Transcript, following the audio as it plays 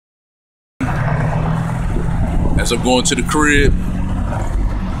As I'm going to the crib,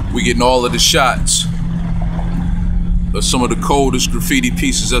 we getting all of the shots of some of the coldest graffiti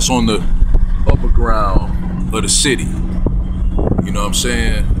pieces that's on the upper ground of the city. You know what I'm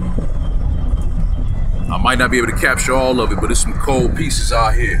saying? I might not be able to capture all of it, but there's some cold pieces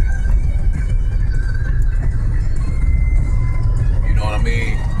out here. You know what I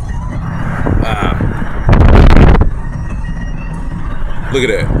mean? Look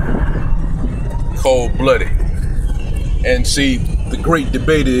at that. Cold-blooded. And see, the great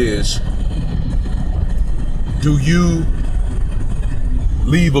debate is, do you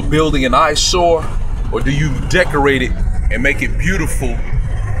leave a building an eyesore, or do you decorate it and make it beautiful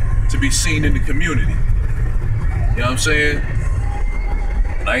to be seen in the community? You know what I'm saying?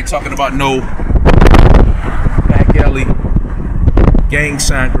 And I ain't talking about no back alley gang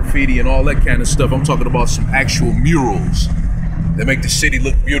sign graffiti and all that kind of stuff. I'm talking about some actual murals that make the city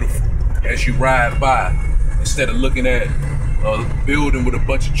look beautiful as you ride by, instead of looking at a building with a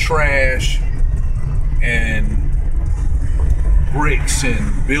bunch of trash and bricks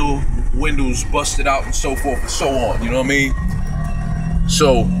and windows busted out and so forth and so on. You know what I mean?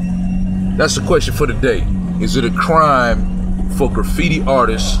 So that's the question for the day. Is it a crime for graffiti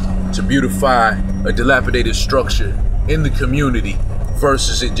artists to beautify a dilapidated structure in the community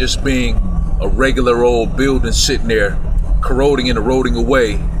versus it just being a regular old building sitting there corroding and eroding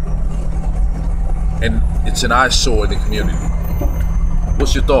away, and it's an eyesore in the community?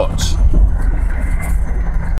 What's your thoughts?